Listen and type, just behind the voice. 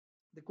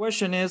The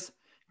question is,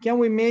 can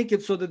we make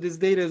it so that this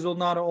data is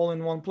not all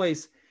in one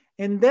place?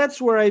 And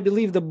that's where I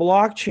believe the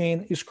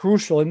blockchain is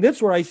crucial. And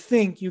that's where I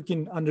think you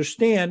can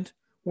understand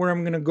where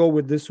I'm going to go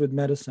with this with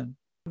medicine.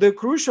 The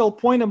crucial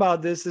point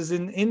about this is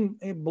in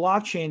a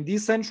blockchain,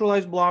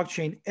 decentralized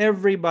blockchain,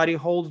 everybody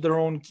holds their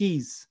own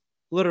keys,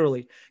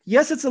 literally.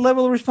 Yes, it's a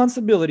level of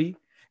responsibility.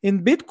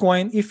 In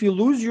Bitcoin, if you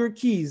lose your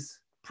keys,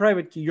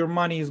 private key, your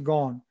money is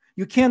gone.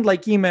 You can't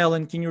like email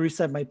and can you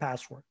reset my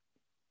password?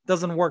 It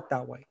doesn't work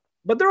that way.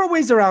 But there are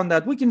ways around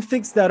that. We can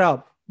fix that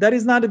up. That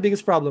is not the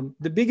biggest problem.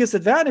 The biggest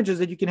advantage is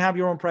that you can have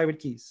your own private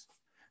keys.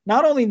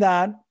 Not only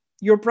that,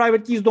 your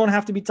private keys don't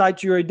have to be tied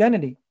to your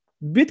identity.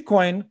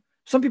 Bitcoin,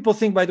 some people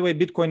think, by the way,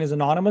 Bitcoin is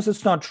anonymous.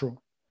 It's not true.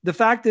 The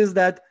fact is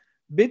that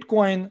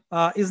Bitcoin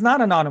is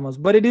not anonymous,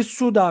 but it is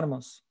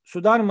pseudonymous.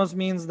 Pseudonymous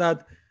means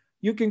that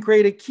you can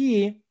create a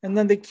key, and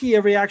then the key,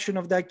 every action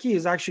of that key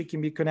is actually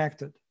can be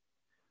connected.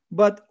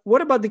 But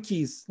what about the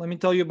keys? Let me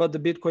tell you about the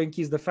Bitcoin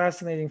keys, the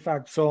fascinating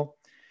fact. So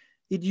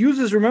it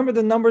uses, remember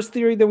the numbers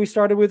theory that we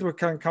started with? We're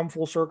kind of come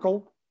full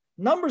circle.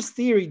 Numbers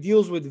theory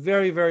deals with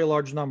very, very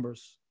large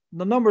numbers.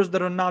 The numbers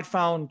that are not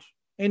found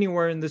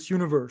anywhere in this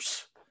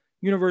universe.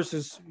 Universe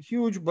is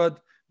huge,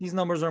 but these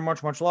numbers are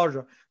much, much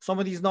larger. Some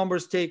of these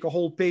numbers take a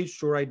whole page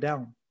to write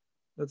down.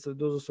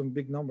 Those are some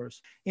big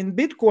numbers. In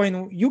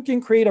Bitcoin, you can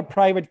create a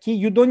private key.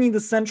 You don't need the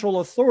central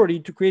authority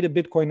to create a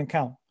Bitcoin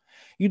account.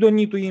 You don't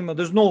need to email.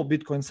 There's no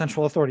Bitcoin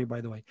central authority,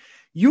 by the way.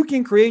 You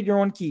can create your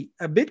own key.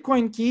 A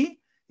Bitcoin key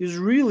is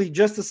really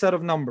just a set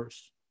of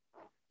numbers.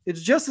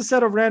 It's just a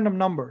set of random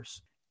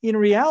numbers. In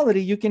reality,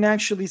 you can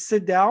actually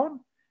sit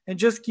down and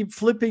just keep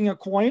flipping a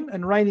coin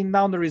and writing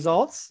down the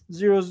results,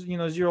 zeros,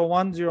 0,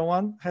 1, 0,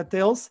 1, head,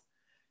 tails,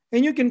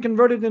 and you can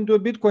convert it into a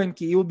Bitcoin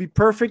key. It will be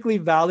perfectly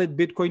valid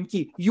Bitcoin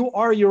key. You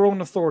are your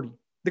own authority.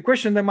 The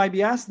question that might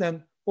be asked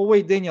then, well,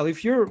 wait, Daniel,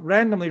 if you're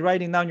randomly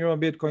writing down your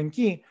own Bitcoin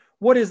key,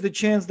 what is the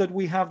chance that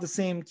we have the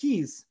same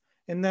keys?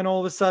 And then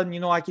all of a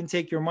sudden, I can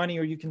take your money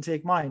or you can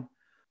take mine.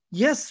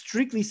 Yes,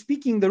 strictly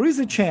speaking, there is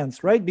a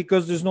chance, right?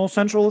 Because there's no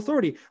central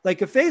authority.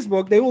 Like a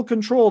Facebook, they will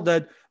control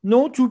that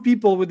no two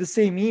people with the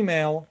same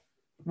email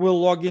will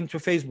log into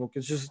Facebook.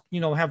 It's just,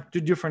 have two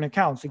different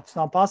accounts. It's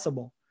not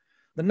possible.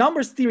 The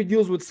numbers theory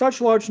deals with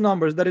such large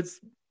numbers that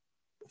it's,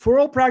 for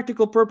all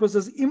practical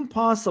purposes,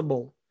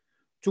 impossible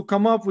to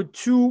come up with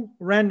two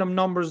random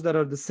numbers that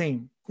are the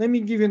same. Let me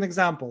give you an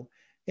example.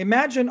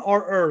 Imagine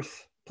our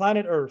Earth,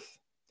 planet Earth,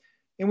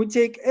 and we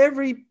take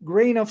every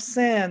grain of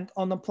sand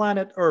on the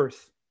planet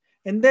Earth,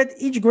 and that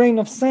each grain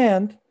of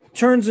sand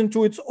turns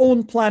into its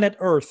own planet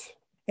Earth.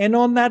 And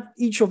on that,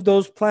 each of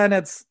those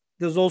planets,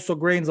 there's also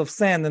grains of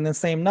sand in the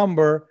same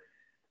number.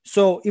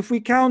 So if we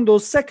count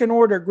those second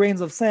order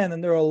grains of sand,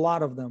 and there are a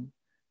lot of them,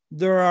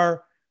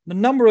 the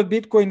number of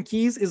Bitcoin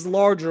keys is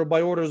larger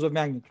by orders of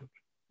magnitude.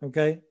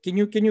 Okay. Can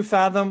you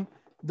fathom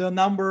the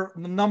number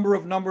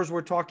of numbers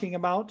we're talking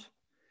about?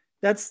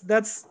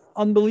 That's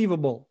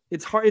unbelievable.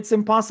 It's hard. It's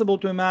impossible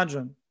to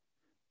imagine.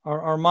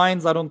 Our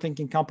minds, I don't think,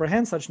 can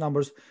comprehend such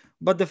numbers.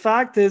 But the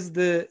fact is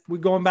we're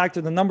going back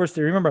to the numbers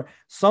theory. Remember,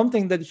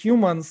 something that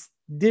humans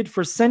did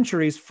for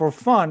centuries for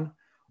fun,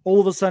 all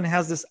of a sudden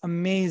has this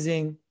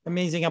amazing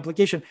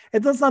application.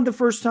 And that's not the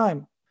first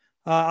time.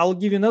 I'll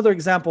give you another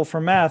example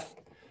for math.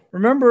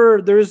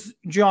 Remember, there's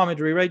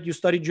geometry, right? You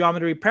study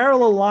geometry.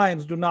 Parallel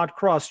lines do not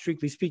cross,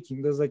 strictly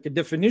speaking. There's like a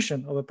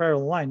definition of a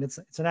parallel line. It's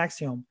an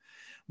axiom.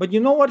 But you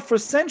know what? For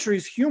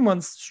centuries,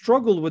 humans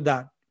struggled with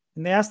that.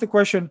 And they asked the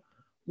question,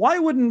 why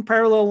wouldn't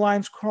parallel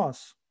lines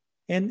cross?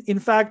 And in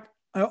fact,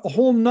 a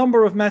whole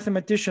number of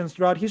mathematicians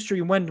throughout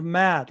history went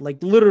mad,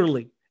 like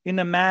literally in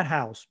a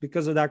madhouse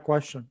because of that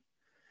question.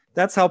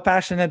 That's how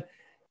passionate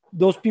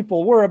those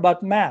people were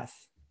about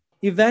math.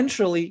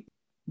 Eventually,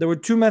 there were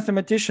two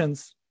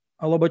mathematicians,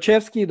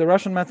 Lobachevsky, the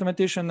Russian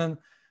mathematician, and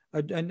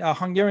a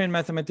Hungarian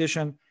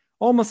mathematician,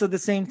 almost at the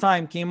same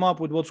time came up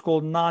with what's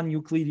called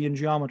non-Euclidean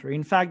geometry.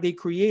 In fact, they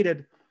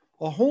created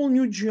a whole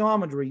new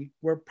geometry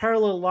where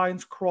parallel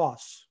lines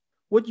cross.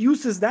 What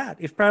use is that?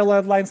 If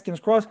parallel lines can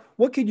cross,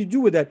 what could you do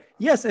with that?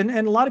 Yes, and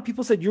a lot of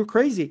people said, you're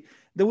crazy.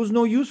 There was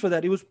no use for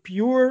that. It was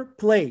pure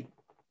play.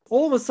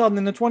 All of a sudden,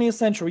 in the 20th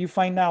century, you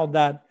find out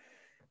that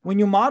when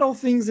you model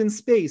things in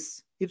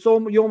space, you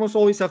almost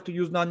always have to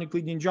use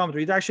non-Euclidean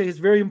geometry. It actually has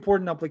very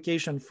important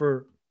application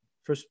for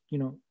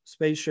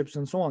spaceships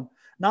and so on.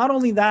 Not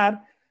only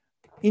that,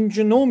 in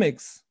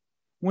genomics,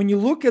 when you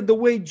look at the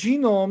way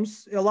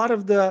genomes, a lot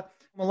of the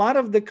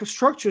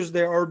structures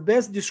there are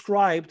best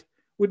described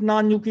with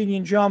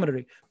non-Euclidean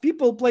geometry.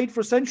 People played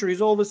for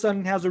centuries, all of a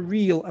sudden has a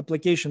real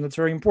application that's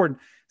very important.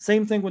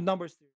 Same thing with numbers theory.